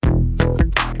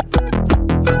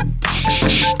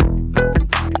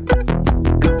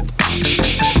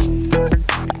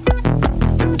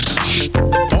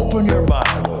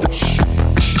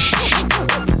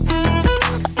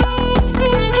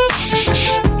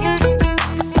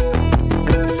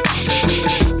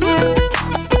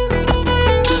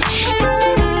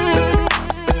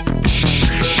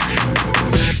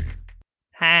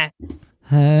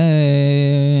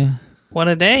What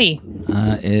a day.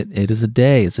 It is a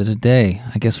day. Is it a day?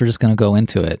 I guess we're just going to go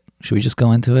into it. Should we just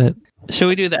go into it? Should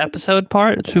we do the episode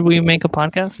part? Should we make a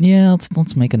podcast? Yeah,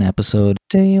 let's make an episode.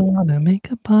 Do you want to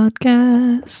make a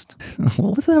podcast?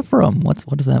 What was that from? What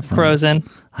is that from? Frozen.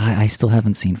 I still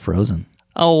haven't seen Frozen.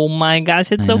 Oh my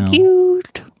gosh, it's I so know.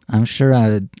 cute. I'm sure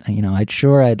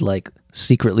I'd like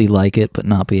secretly like it, but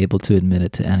not be able to admit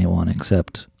it to anyone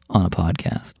except on a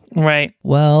podcast. Right.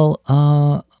 Well,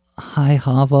 hi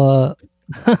Hava.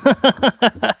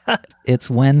 It's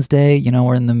Wednesday.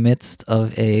 We're in the midst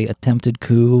of a attempted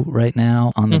coup right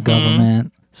now on the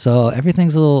government. So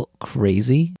everything's a little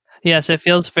crazy. Yes, it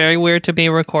feels very weird to be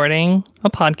recording a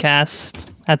podcast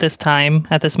at this time,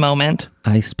 at this moment.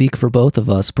 I speak for both of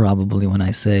us probably when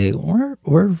I say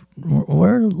we're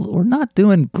not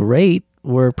doing great.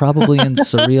 We're probably in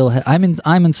surreal. I'm in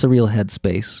surreal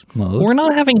headspace mode. We're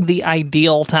not having the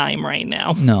ideal time right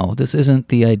now. No, this isn't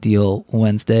the ideal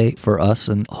Wednesday for us,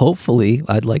 and hopefully,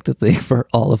 I'd like to think for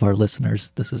all of our listeners,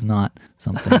 this is not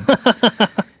something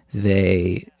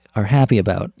they are happy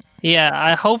about.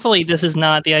 Yeah, hopefully this is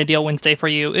not the ideal Wednesday for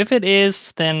you. If it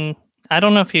is, then I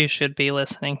don't know if you should be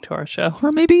listening to our show.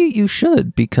 Or maybe you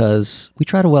should, because we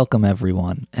try to welcome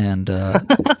everyone, and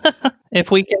if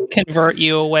we can convert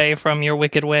you away from your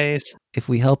wicked ways. if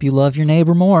we help you love your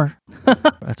neighbor more,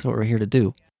 that's what we're here to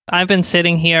do. I've been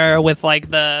sitting here with like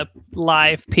the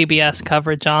live PBS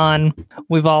coverage on.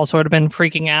 We've all sort of been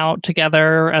freaking out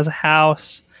together as a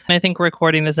house. And I think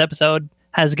recording this episode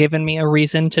has given me a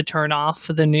reason to turn off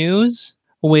the news,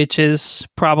 which is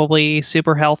probably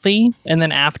super healthy. And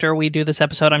then after we do this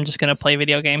episode, I'm just going to play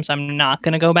video games. I'm not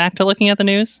going to go back to looking at the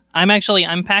news.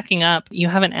 I'm packing up. You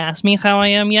haven't asked me how I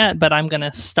am yet, but I'm going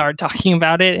to start talking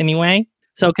about it anyway.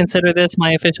 So consider this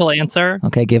my official answer.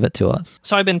 Okay, give it to us.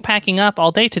 So I've been packing up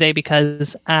all day today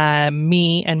because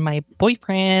me and my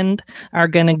boyfriend are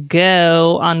going to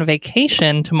go on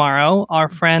vacation tomorrow. Our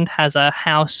friend has a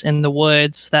house in the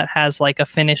woods that has like a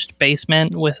finished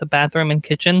basement with a bathroom and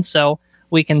kitchen. So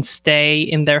we can stay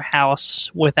in their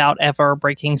house without ever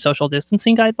breaking social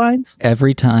distancing guidelines.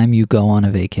 Every time you go on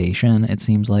a vacation, it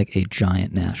seems like a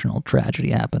giant national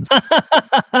tragedy happens.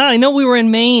 I know we were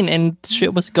in Maine and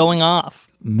shit was going off.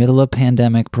 Middle of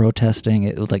pandemic protesting,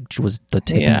 it was the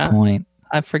tipping point.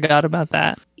 I forgot about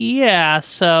that. Yeah,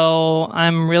 so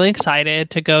I'm really excited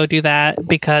to go do that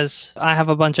because I have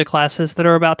a bunch of classes that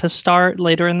are about to start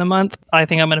later in the month. I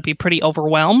think I'm going to be pretty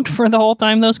overwhelmed for the whole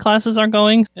time those classes are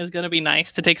going. It's going to be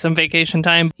nice to take some vacation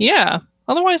time. Yeah.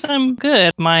 Otherwise, I'm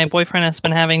good. My boyfriend has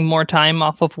been having more time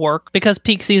off of work because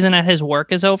peak season at his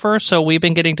work is over. So we've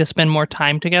been getting to spend more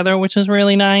time together, which is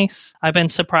really nice. I've been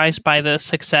surprised by the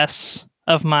success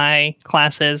of my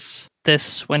classes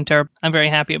this winter. I'm very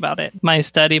happy about it. My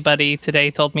study buddy today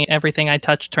told me everything I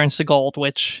touch turns to gold,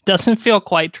 which doesn't feel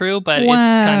quite true, but It's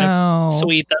kind of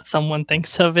sweet that someone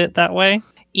thinks of it that way.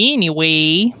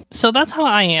 Anyway, so that's how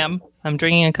I am. I'm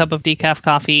drinking a cup of decaf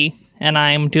coffee, and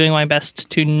I'm doing my best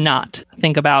to not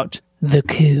think about the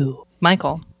coup.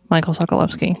 Michael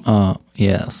Sokolowski.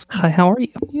 Yes. Hi, how are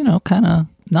you? Kind of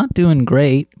not doing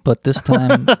great, but this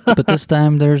time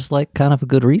there's like kind of a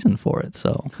good reason for it.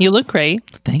 So You look great.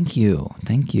 Thank you.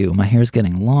 My hair's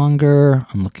getting longer.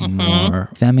 I'm looking more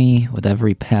femmy with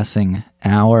every passing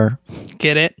hour.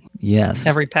 Get it? Yes.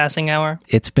 Every passing hour.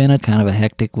 It's been a kind of a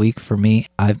hectic week for me.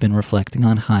 I've been reflecting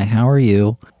on hi, how are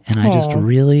you? And I just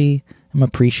really am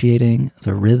appreciating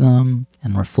the rhythm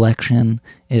and reflection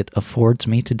it affords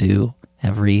me to do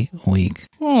every week.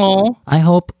 Oh. I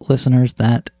hope, listeners,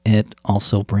 that it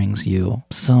also brings you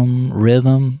some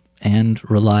rhythm and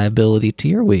reliability to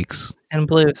your weeks. And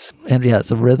blues. And yeah,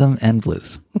 it's a rhythm and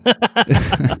blues.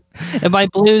 And by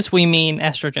blues, we mean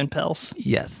estrogen pills.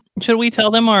 Yes. Should we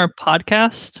tell them our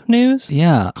podcast news?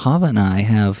 Yeah, Hava and I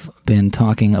have been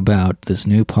talking about this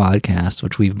new podcast,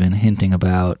 which we've been hinting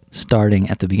about starting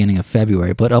at the beginning of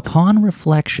February. But upon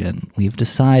reflection, we've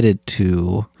decided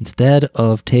to, instead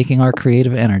of taking our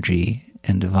creative energy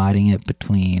and dividing it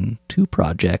between two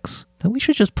projects, that we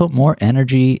should just put more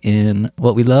energy in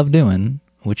what we love doing,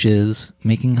 which is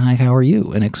making Hi, How Are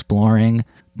You? And exploring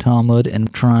Talmud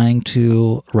and trying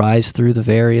to rise through the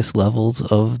various levels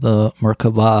of the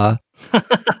Merkabah,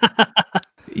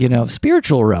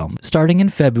 spiritual realm. Starting in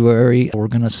February, we're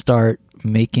going to start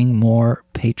making more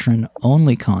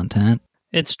patron-only content.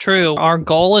 It's true. Our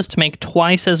goal is to make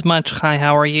twice as much Hi,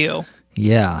 How Are You?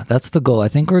 Yeah, that's the goal. I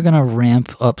think we're going to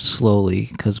ramp up slowly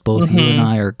because both you and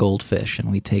I are goldfish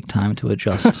and we take time to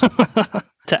adjust.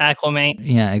 To acclimate.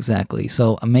 Yeah, exactly.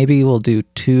 So maybe we'll do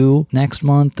 2 next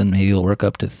month and maybe we'll work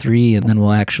up to 3 and then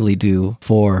we'll actually do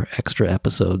 4 extra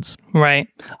episodes. Right.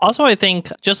 Also, I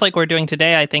think just like we're doing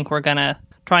today, I think we're going to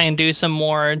try and do some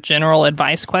more general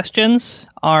advice questions.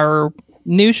 Our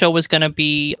new show was going to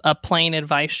be a plain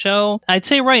advice show. I'd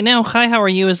say right now, Hi, How Are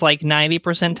You is like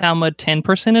 90% Talmud,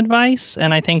 10% advice.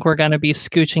 And I think we're going to be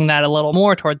scooching that a little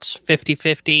more towards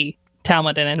 50-50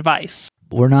 Talmud and advice.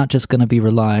 We're not just going to be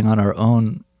relying on our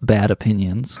own bad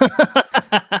opinions.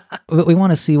 We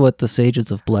want to see what the sages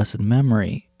of blessed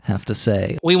memory have to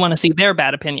say. We want to see their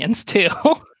bad opinions too.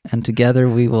 And together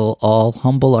we will all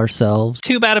humble ourselves.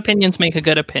 2 bad opinions make a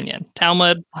good opinion.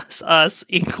 Talmud plus us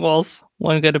equals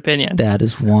 1 good opinion. That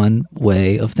is one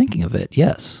way of thinking of it.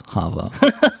 Yes, Hava.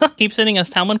 Keep sending us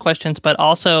Talmud questions, but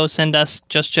also send us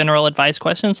just general advice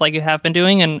questions like you have been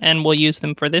doing, and we'll use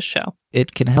them for this show.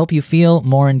 It can help you feel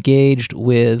more engaged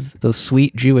with those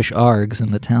sweet Jewish args in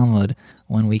the Talmud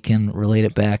when we can relate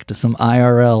it back to some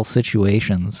IRL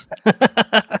situations.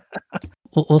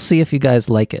 We'll see if you guys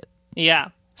like it. Yeah.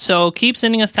 So keep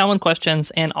sending us Talmud questions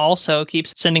and also keep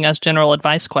sending us general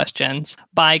advice questions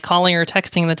by calling or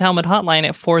texting the Talmud hotline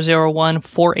at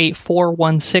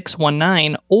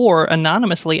 401-484-1619 or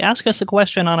anonymously ask us a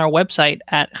question on our website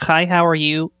at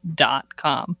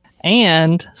hihowareyou.com.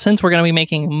 And since we're going to be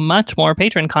making much more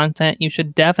Patreon content, you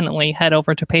should definitely head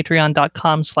over to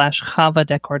patreon.com/Chava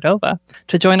de Cordova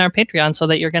to join our Patreon so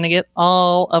that you're going to get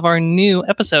all of our new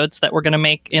episodes that we're going to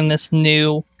make in this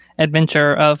new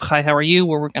adventure of Hi, How Are You,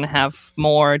 where we're going to have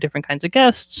more different kinds of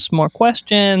guests, more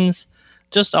questions,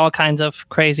 just all kinds of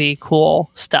crazy,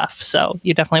 cool stuff. So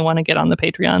you definitely want to get on the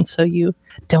Patreon so you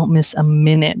don't miss a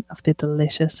minute of the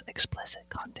delicious, explicit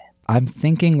content. I'm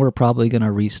thinking we're probably going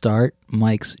to restart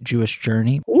Mike's Jewish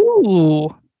Journey.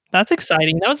 Ooh, that's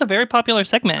exciting. That was a very popular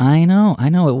segment. I know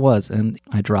it was, and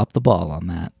I dropped the ball on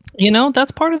that. You know,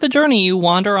 that's part of the journey. You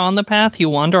wander on the path, you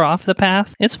wander off the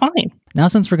path. It's fine. Now,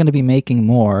 since we're going to be making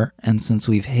more, and since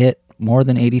we've hit more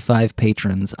than 85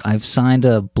 patrons, I've signed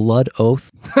a blood oath.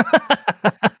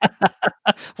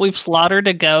 We've slaughtered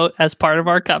a goat as part of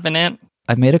our covenant.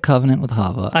 I've made a covenant with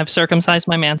Hava. I've circumcised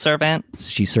my manservant.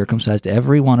 She circumcised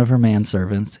every one of her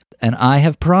manservants. And I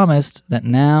have promised that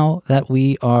now that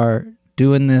we are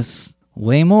doing this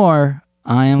way more,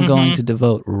 I am going to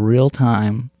devote real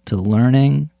time to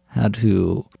learning how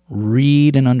to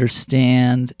read and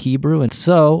understand Hebrew. And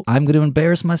so I'm going to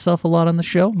embarrass myself a lot on the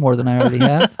show, more than I already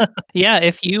have. Yeah,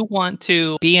 if you want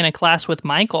to be in a class with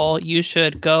Michael, you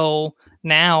should go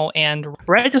now and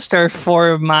register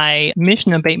for my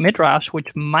Mishnah Beit Midrash,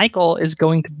 which Michael is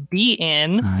going to be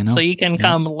in. I know. So you can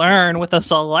come learn with a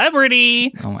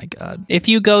celebrity. Oh my God. If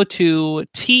you go to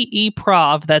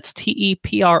TEPROV, that's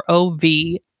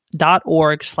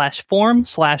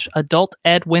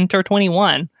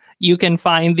TEPROV.org/form/adultedwinter21, you can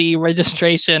find the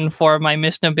registration for my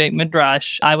Mishnah Beit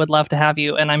Midrash. I would love to have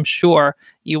you, and I'm sure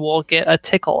you will get a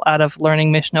tickle out of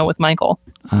learning Mishnah with Michael.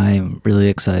 I'm really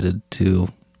excited to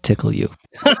tickle you.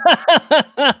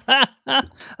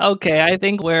 Okay, I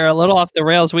think we're a little off the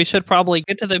rails. We should probably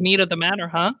get to the meat of the matter,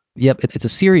 huh? Yep, it's a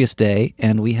serious day,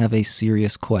 and we have a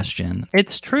serious question.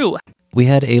 It's true. We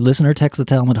had a listener text the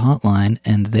Talmud hotline,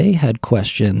 and they had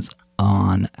questions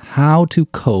on how to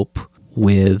cope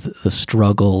with the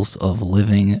struggles of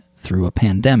living through a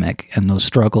pandemic. And those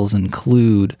struggles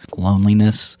include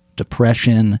loneliness,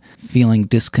 depression, feeling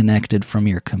disconnected from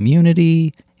your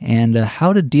community, and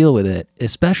how to deal with it,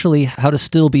 especially how to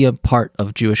still be a part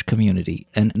of Jewish community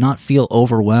and not feel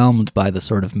overwhelmed by the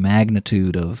sort of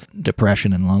magnitude of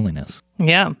depression and loneliness.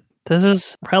 Yeah, this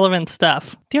is relevant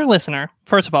stuff. Dear listener,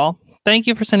 first of all, thank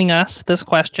you for sending us this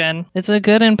question. It's a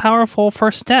good and powerful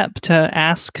first step to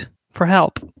ask for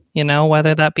help. You know,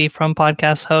 whether that be from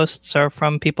podcast hosts or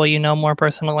from people you know more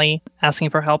personally, asking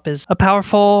for help is a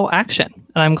powerful action.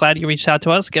 And I'm glad you reached out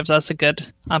to us. Gives us a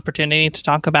good opportunity to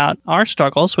talk about our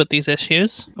struggles with these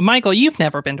issues. Michael, you've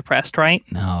never been depressed, right?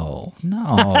 No.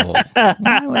 No,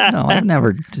 I've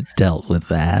never dealt with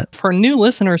that. For new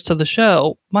listeners to the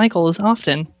show, Michael is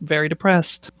often very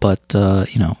depressed. But,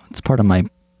 it's part of my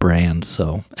brand,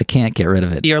 so I can't get rid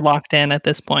of it. You're locked in at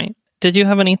this point. Did you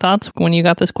have any thoughts when you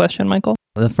got this question, Michael?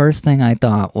 The first thing I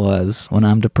thought was, when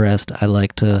I'm depressed, I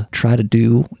like to try to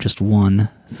do just one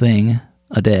thing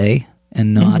a day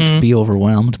and not be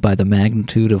overwhelmed by the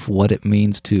magnitude of what it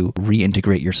means to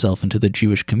reintegrate yourself into the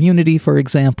Jewish community, for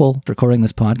example. Recording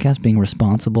this podcast, being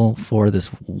responsible for this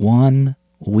one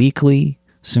weekly,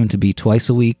 soon to be twice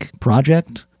a week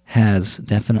project has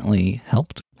definitely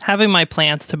helped. Having my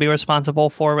plants to be responsible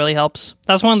for really helps.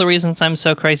 That's one of the reasons I'm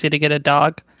so crazy to get a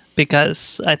dog.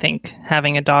 Because I think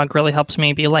having a dog really helps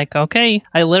me be like, okay,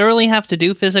 I literally have to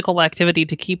do physical activity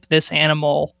to keep this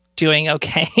animal doing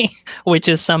okay, which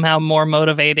is somehow more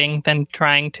motivating than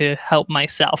trying to help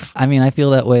myself. I mean, I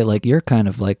feel that way. Like you're kind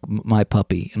of like my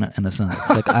puppy in a sense.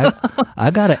 Like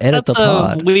I gotta edit That's the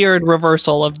pod. a weird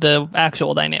reversal of the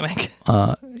actual dynamic.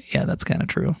 Yeah, that's kind of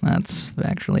true. That's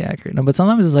actually accurate. No, but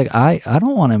sometimes it's like I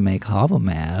don't want to make Hava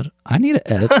mad. I need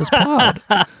to edit this pod.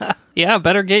 Yeah,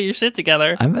 better get your shit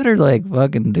together. I better like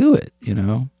fucking do it.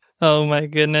 Oh my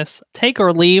goodness. Take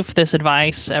or leave this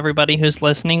advice, everybody who's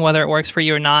listening, whether it works for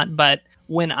you or not. But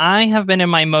when I have been in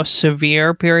my most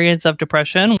severe periods of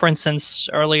depression, for instance,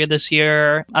 earlier this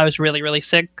year, I was really, really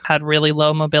sick, had really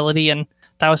low mobility, and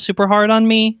that was super hard on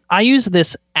me. I use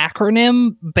this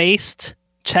acronym-based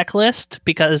checklist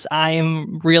because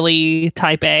I'm really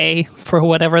type A for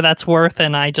whatever that's worth,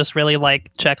 and I just really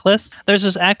like checklists. There's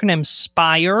this acronym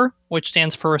SPIRE, which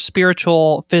stands for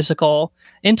spiritual, physical,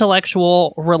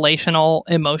 intellectual, relational,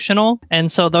 emotional.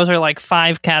 And so those are like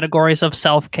 5 categories of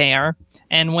self-care.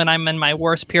 And when I'm in my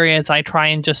worst periods, I try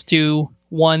and just do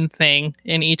one thing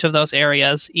in each of those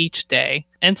areas each day.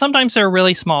 And sometimes they're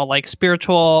really small, like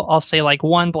spiritual, I'll say like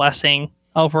one blessing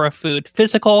over a food.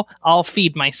 Physical, I'll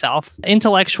feed myself.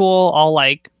 Intellectual, I'll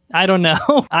I don't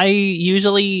know. I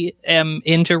usually am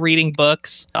into reading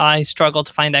books. I struggle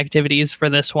to find activities for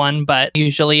this one, but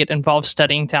usually it involves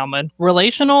studying Talmud.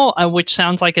 Relational, which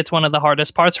sounds like it's one of the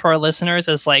hardest parts for our listeners,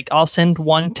 is I'll send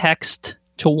one text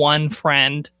to one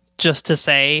friend just to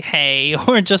say, hey,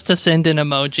 or just to send an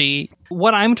emoji.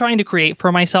 What I'm trying to create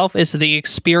for myself is the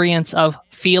experience of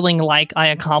feeling like I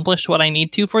accomplished what I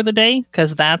need to for the day,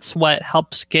 because that's what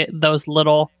helps get those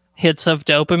little hits of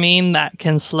dopamine that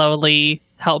can slowly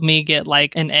help me get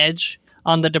an edge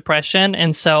on the depression.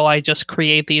 And so I just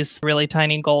create these really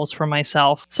tiny goals for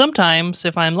myself. Sometimes,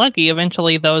 if I'm lucky,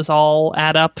 eventually those all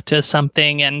add up to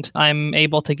something and I'm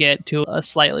able to get to a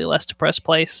slightly less depressed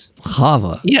place.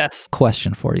 Hava. Yes.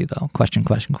 Question for you though.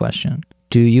 Question.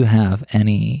 Do you have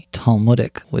any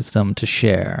Talmudic wisdom to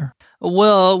share?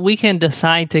 Well, we can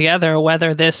decide together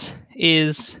whether this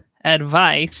is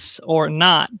advice or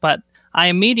not, but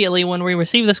when we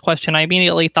received this question, I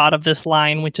immediately thought of this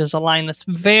line, which is a line that's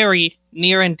very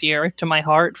near and dear to my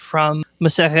heart from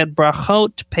Masechet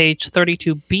Brachot, page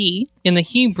 32b. In the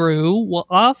Hebrew,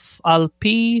 Wa'af al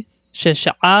pi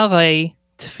shesha'arei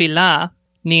tefillah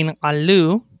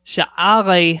nin'alu,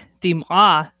 sha'arei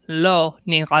dim'ah lo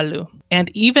nin'alu. And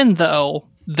even though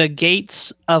the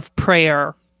gates of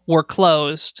prayer were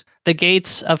closed, the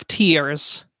gates of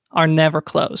tears are never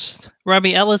closed.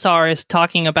 Rabbi Elazar is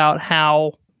talking about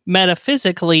how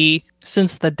metaphysically,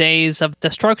 since the days of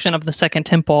destruction of the Second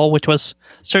Temple, which was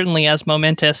certainly as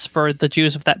momentous for the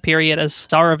Jews of that period as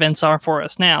our events are for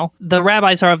us now, the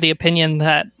rabbis are of the opinion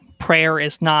that prayer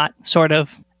is not sort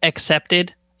of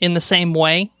accepted in the same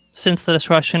way since the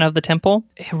destruction of the temple.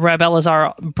 Rabbi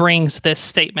Elazar brings this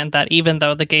statement that even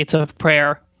though the gates of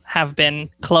prayer have been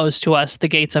closed to us, the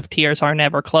gates of tears are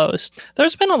never closed.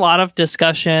 There's been a lot of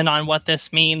discussion on what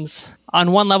this means.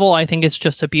 On one level, I think it's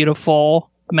just a beautiful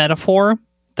metaphor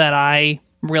that I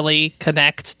really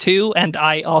connect to, and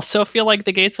I also feel like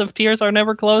the gates of tears are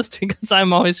never closed because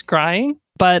I'm always crying.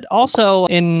 But also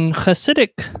in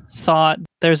Hasidic thought,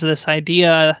 there's this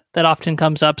idea that often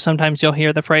comes up. Sometimes you'll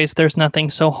hear the phrase, there's nothing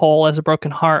so whole as a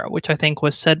broken heart, which I think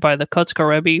was said by the Kotzker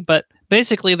Rebbe. But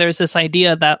basically, there's this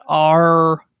idea that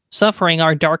our suffering,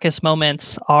 our darkest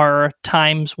moments, are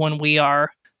times when we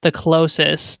are the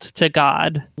closest to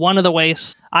God. One of the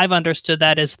ways I've understood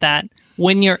that is that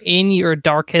when you're in your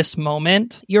darkest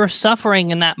moment, your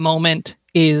suffering in that moment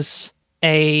is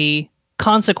a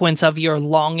consequence of your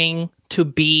longing to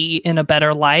be in a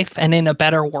better life and in a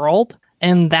better world.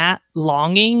 And that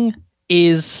longing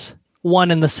is one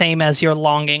and the same as your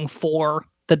longing for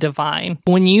the divine.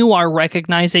 When you are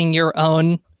recognizing your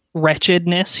own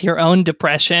wretchedness, your own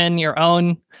depression, your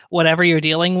own whatever you're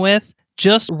dealing with,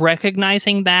 just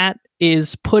recognizing that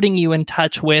is putting you in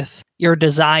touch with your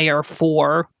desire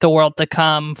for the world to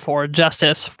come, for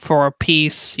justice, for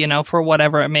peace, for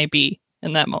whatever it may be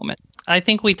in that moment. I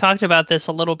think we talked about this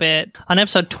a little bit on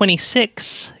episode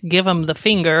 26, Give 'em the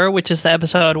Finger, which is the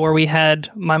episode where we had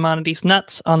Maimonides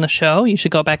Nuts on the show. You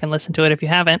should go back and listen to it if you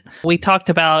haven't. We talked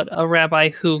about a rabbi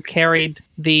who carried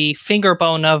the finger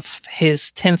bone of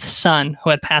his 10th son who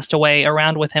had passed away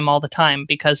around with him all the time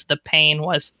because the pain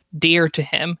was dear to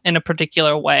him in a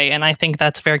particular way. And I think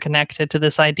that's very connected to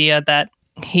this idea that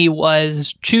he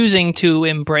was choosing to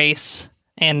embrace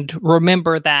and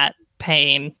remember that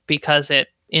pain because it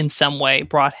in some way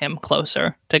brought him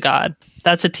closer to God.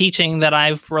 That's a teaching that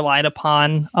I've relied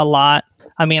upon a lot.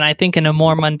 I mean, I think in a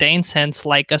more mundane sense,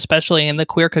 especially in the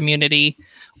queer community,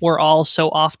 we're all so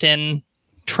often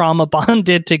trauma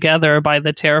bonded together by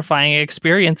the terrifying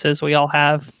experiences we all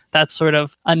have. That's sort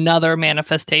of another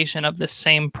manifestation of this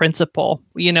same principle.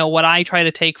 You know, what I try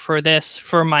to take for this,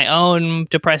 for my own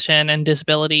depression and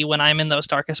disability when I'm in those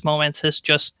darkest moments, is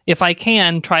just, if I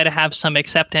can, try to have some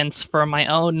acceptance for my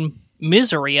own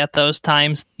misery at those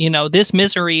times. You know, this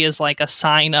misery is like a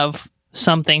sign of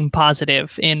something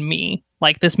positive in me.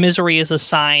 Like, this misery is a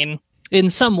sign in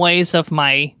some ways of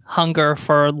my hunger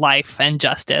for life and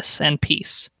justice and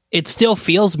peace. It still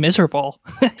feels miserable.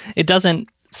 It doesn't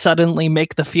suddenly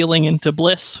make the feeling into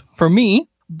bliss for me,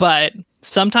 but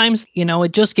sometimes, you know,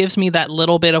 it just gives me that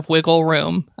little bit of wiggle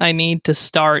room I need to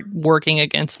start working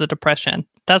against the depression.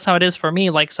 That's how it is for me.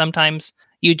 Like, sometimes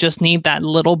you just need that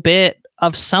little bit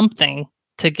of something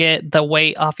to get the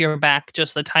weight off your back,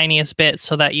 just the tiniest bit,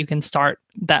 so that you can start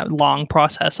that long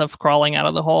process of crawling out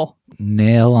of the hole.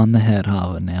 Nail on the head,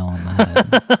 Hava. Nail on the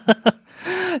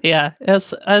head. Yeah,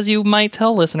 as you might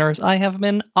tell listeners, I have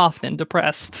been often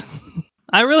depressed.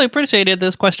 I really appreciated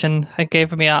this question. It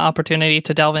gave me an opportunity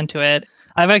to delve into it.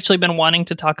 I've actually been wanting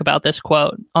to talk about this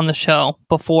quote on the show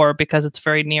before because it's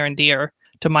very near and dear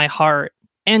to my heart.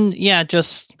 And yeah,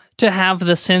 just to have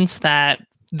the sense that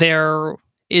there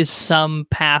is some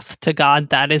path to God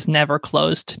that is never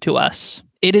closed to us.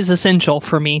 It is essential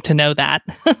for me to know that.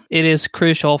 It is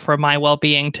crucial for my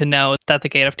well-being to know that the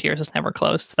gate of tears is never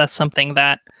closed. That's something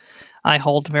that I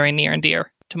hold very near and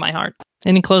dear to my heart.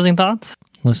 Any closing thoughts?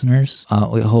 Listeners,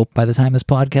 we hope by the time this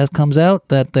podcast comes out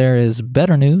that there is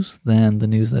better news than the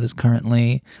news that is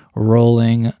currently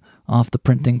rolling off the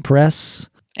printing press.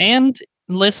 And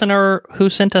listener who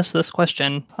sent us this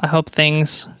question, I hope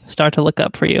things start to look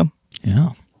up for you. Yeah.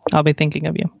 I'll be thinking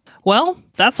of you. Well,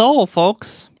 that's all,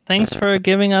 folks. Thanks for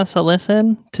giving us a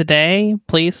listen today.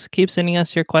 Please keep sending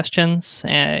us your questions.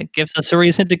 It gives us a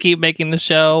reason to keep making the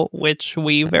show, which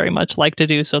we very much like to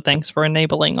do. So thanks for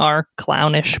enabling our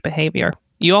clownish behavior.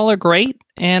 You all are great,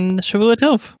 and Shavua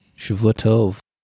Tov. Shavua Tov.